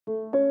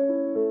Working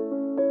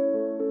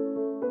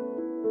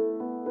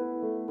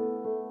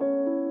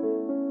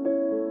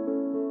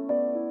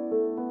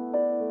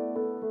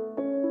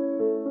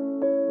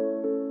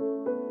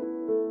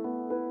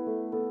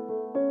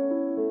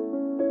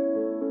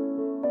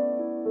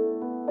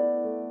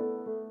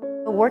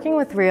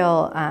with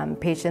real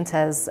patients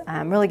has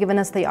really given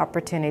us the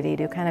opportunity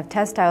to kind of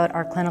test out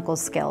our clinical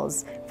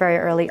skills very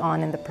early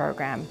on in the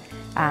program.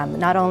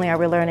 Not only are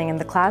we learning in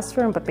the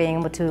classroom, but being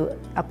able to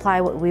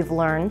apply what we've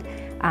learned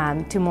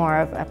to more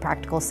of a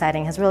practical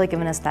setting has really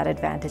given us that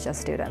advantage as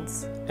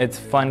students. It's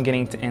fun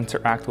getting to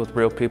interact with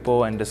real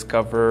people and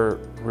discover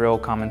real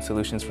common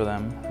solutions for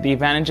them. The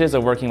advantages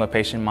of working with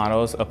patient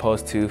models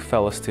opposed to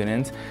fellow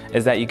students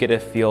is that you get a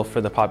feel for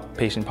the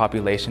patient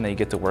population that you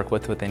get to work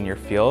with within your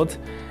field,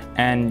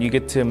 and you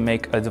get to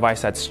make a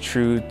device that's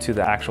true to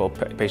the actual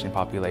patient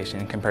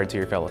population compared to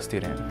your fellow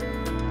student.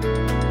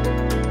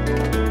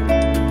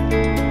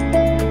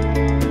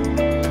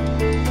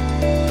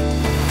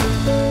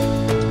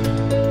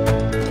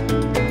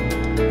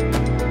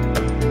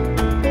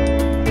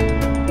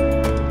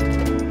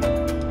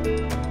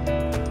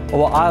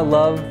 Well, I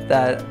love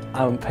that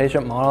I'm a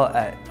patient model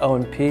at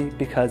O&P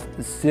because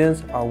the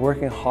students are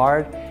working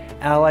hard,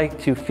 and I like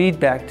to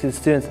feedback to the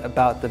students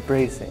about the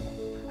bracing.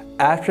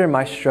 After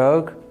my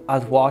stroke, I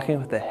was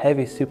walking with a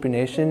heavy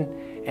supination,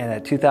 and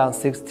in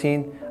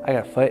 2016, I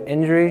got a foot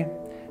injury.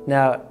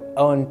 Now at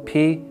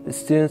O&P, the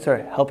students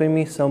are helping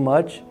me so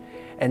much,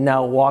 and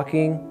now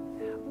walking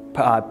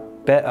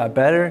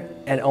better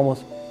and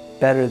almost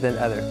better than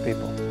other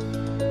people.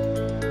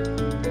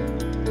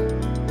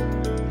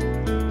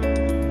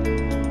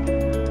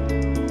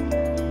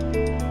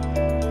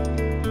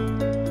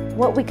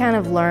 What we kind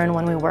of learn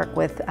when we work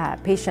with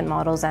patient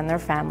models and their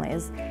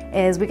families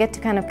is we get to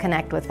kind of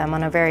connect with them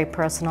on a very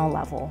personal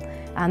level.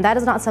 And that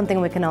is not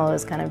something we can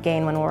always kind of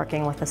gain when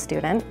working with a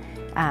student.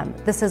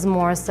 This is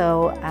more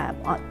so,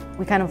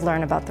 we kind of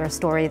learn about their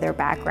story, their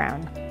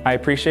background. I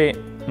appreciate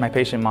my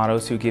patient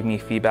models who give me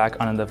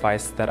feedback on a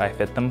device that I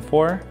fit them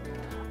for.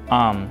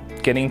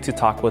 Getting to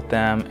talk with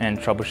them and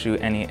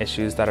troubleshoot any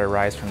issues that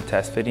arise from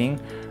test fitting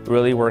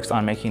really works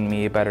on making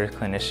me a better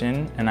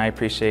clinician, and I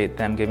appreciate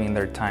them giving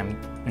their time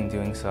in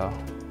doing so.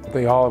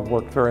 They all have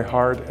worked very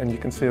hard, and you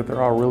can see that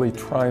they're all really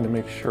trying to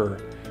make sure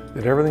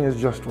that everything is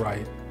just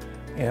right.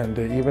 And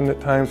even at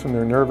times when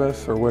they're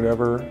nervous or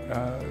whatever,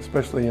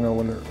 especially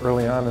when they're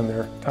early on in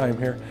their time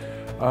here,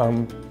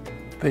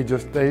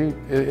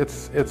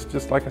 it's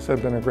just, like I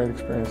said, been a great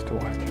experience to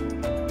watch.